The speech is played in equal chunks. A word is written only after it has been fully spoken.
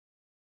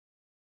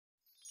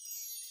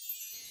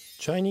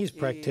Chinese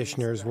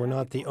practitioners were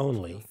not the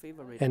only,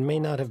 and may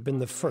not have been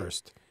the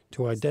first,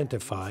 to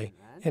identify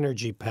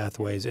energy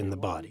pathways in the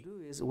body.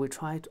 We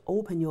try to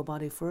open your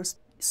body first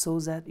so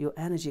that your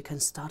energy can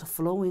start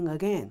flowing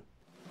again.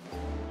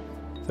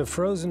 The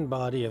frozen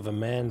body of a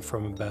man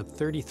from about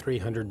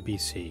 3300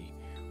 BC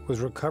was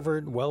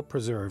recovered well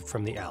preserved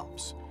from the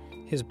Alps.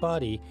 His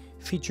body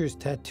features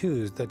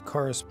tattoos that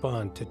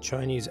correspond to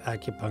Chinese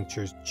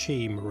acupuncture's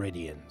qi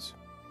meridians.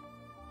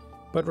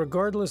 But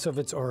regardless of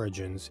its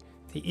origins,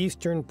 the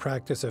Eastern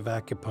practice of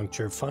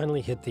acupuncture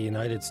finally hit the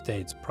United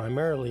States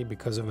primarily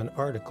because of an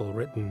article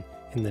written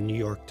in the New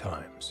York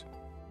Times.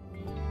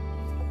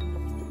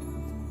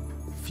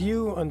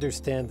 Few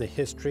understand the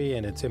history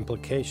and its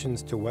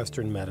implications to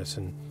Western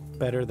medicine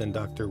better than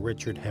Dr.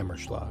 Richard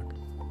Hammerschlag.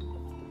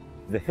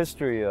 The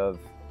history of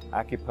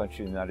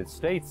acupuncture in the United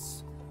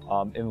States,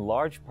 in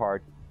large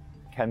part,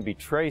 can be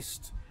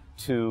traced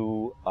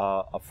to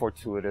a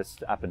fortuitous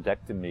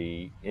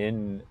appendectomy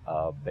in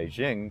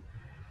Beijing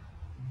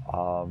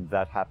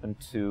that happened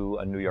to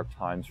a New York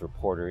Times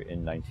reporter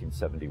in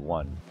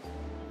 1971.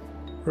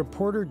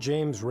 Reporter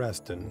James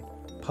Reston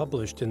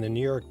published in the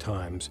New York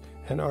Times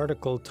an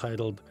article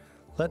titled,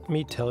 "Let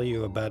Me Tell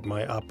You About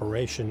My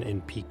Operation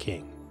in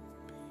Peking."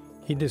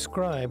 He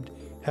described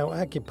how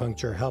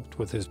acupuncture helped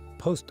with his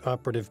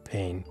post-operative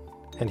pain,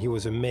 and he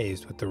was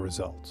amazed with the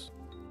results.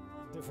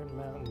 Different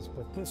mountains,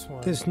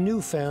 but this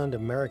newfound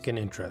American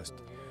interest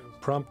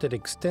prompted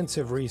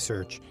extensive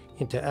research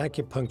into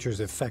acupuncture's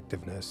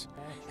effectiveness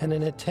and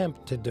an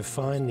attempt to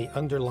define the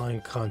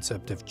underlying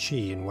concept of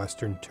qi in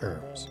Western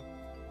terms.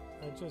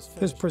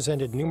 This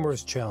presented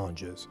numerous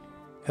challenges,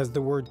 as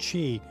the word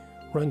qi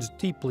runs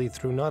deeply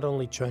through not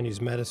only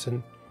Chinese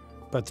medicine,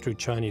 but through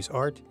Chinese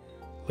art,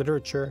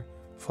 literature,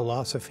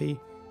 philosophy,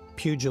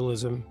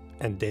 pugilism,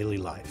 and daily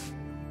life.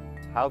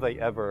 How they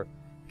ever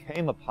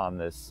came upon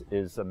this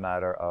is a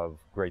matter of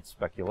great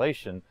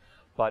speculation,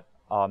 but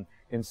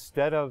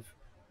instead of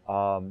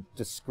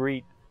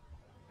discrete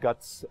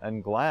guts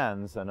and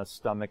glands and a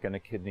stomach and a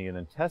kidney and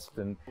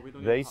intestine,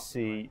 they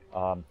see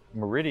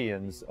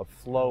meridians of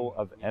flow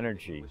of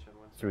energy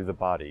through the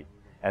body.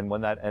 And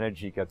when that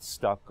energy gets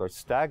stuck or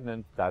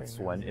stagnant, that's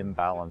when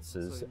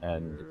imbalances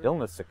and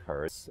illness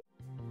occurs.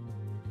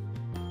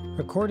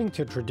 According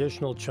to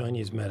traditional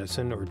Chinese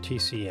medicine, or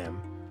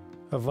TCM,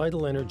 a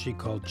vital energy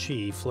called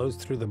qi flows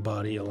through the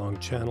body along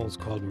channels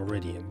called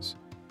meridians.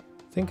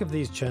 Think of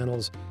these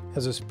channels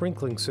as a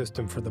sprinkling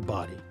system for the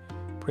body,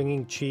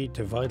 bringing qi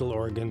to vital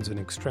organs and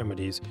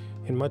extremities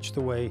in much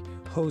the way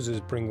hoses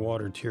bring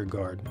water to your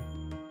garden.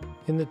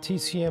 In the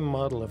TCM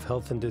model of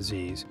health and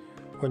disease,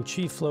 when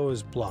qi flow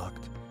is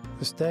blocked,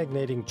 the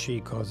stagnating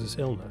qi causes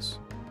illness.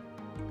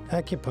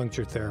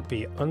 Acupuncture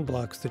therapy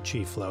unblocks the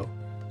qi flow,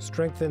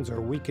 strengthens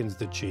or weakens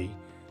the qi,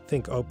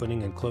 think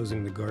opening and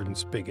closing the garden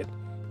spigot,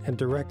 and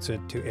directs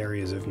it to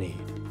areas of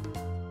need.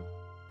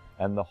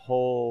 And the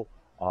whole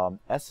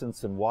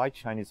essence and why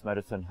Chinese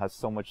medicine has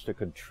so much to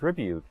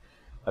contribute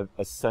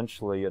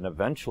essentially and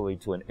eventually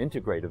to an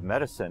integrative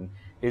medicine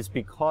is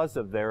because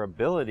of their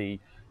ability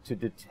to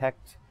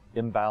detect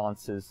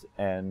imbalances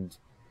and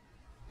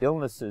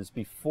illnesses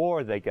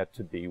before they get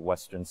to be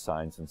Western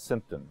signs and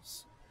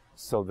symptoms.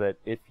 So that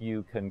if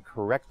you can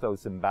correct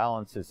those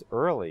imbalances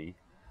early,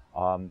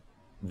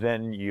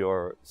 then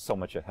you're so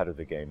much ahead of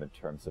the game in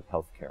terms of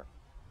healthcare.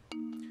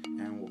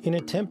 In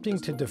attempting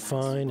to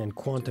define and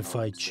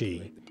quantify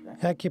qi,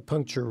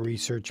 acupuncture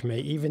research may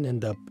even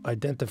end up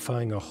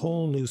identifying a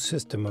whole new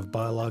system of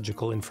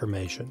biological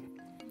information,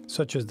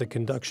 such as the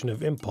conduction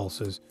of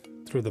impulses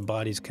through the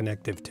body's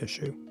connective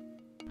tissue.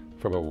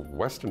 From a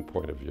Western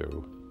point of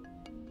view,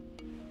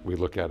 we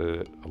look at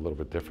it a little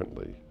bit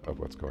differently of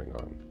what's going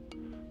on.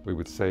 We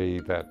would say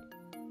that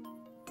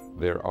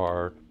there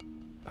are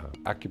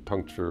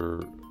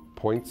acupuncture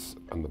points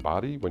on the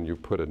body. When you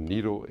put a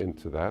needle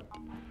into that,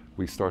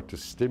 we start to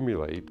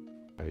stimulate.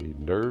 A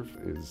nerve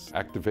is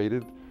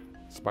activated,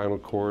 spinal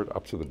cord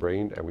up to the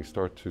brain, and we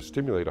start to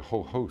stimulate a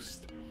whole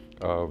host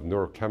of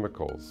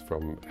neurochemicals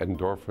from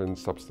endorphins,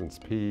 substance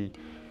P,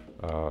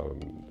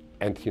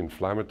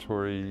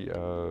 anti-inflammatory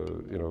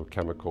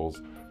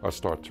chemicals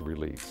start to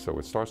release. So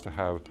it starts to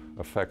have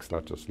effects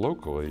not just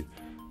locally,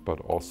 but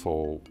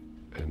also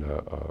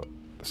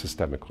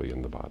systemically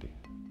in the body.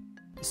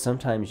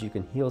 Sometimes you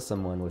can heal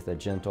someone with a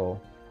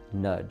gentle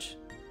nudge,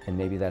 and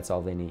maybe that's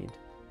all they need.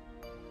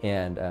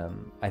 And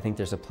I think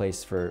there's a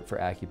place for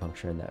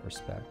acupuncture in that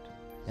respect.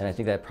 And I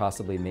think that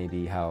possibly may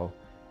be how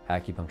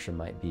acupuncture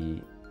might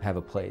have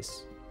a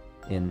place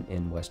in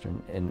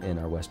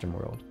our Western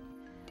world.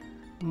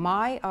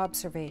 My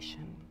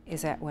observation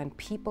is that when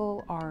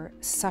people are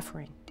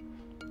suffering,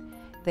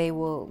 they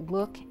will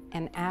look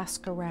and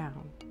ask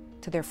around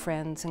to their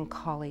friends and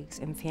colleagues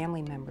and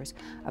family members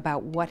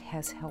about what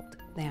has helped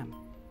them.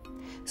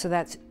 So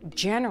that's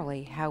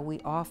generally how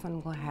we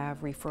often will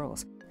have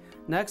referrals.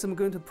 Next, I'm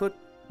going to put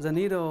the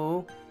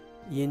needle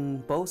in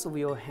both of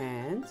your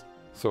hands.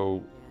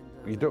 So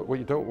what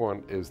you don't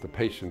want is the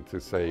patient to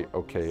say,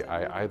 okay,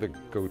 I either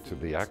go to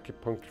the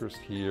acupuncturist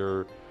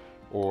here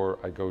or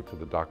I go to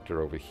the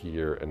doctor over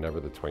here and never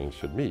the twain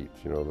should meet.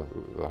 You know,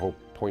 the whole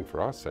point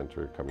for our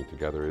center coming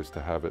together is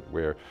to have it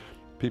where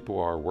people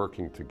are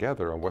working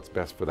together on what's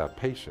best for that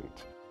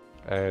patient.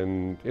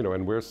 And, you know,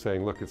 and we're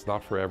saying, look, it's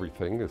not for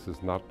everything. This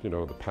is not, you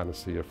know, the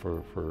panacea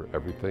for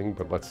everything,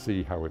 but let's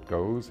see how it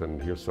goes, and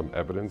here's some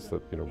evidence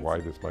that, you know, why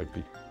this might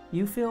be.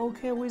 You feel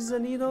okay with the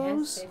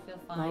needles? Yes, they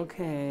feel fine.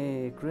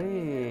 Okay,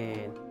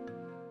 great.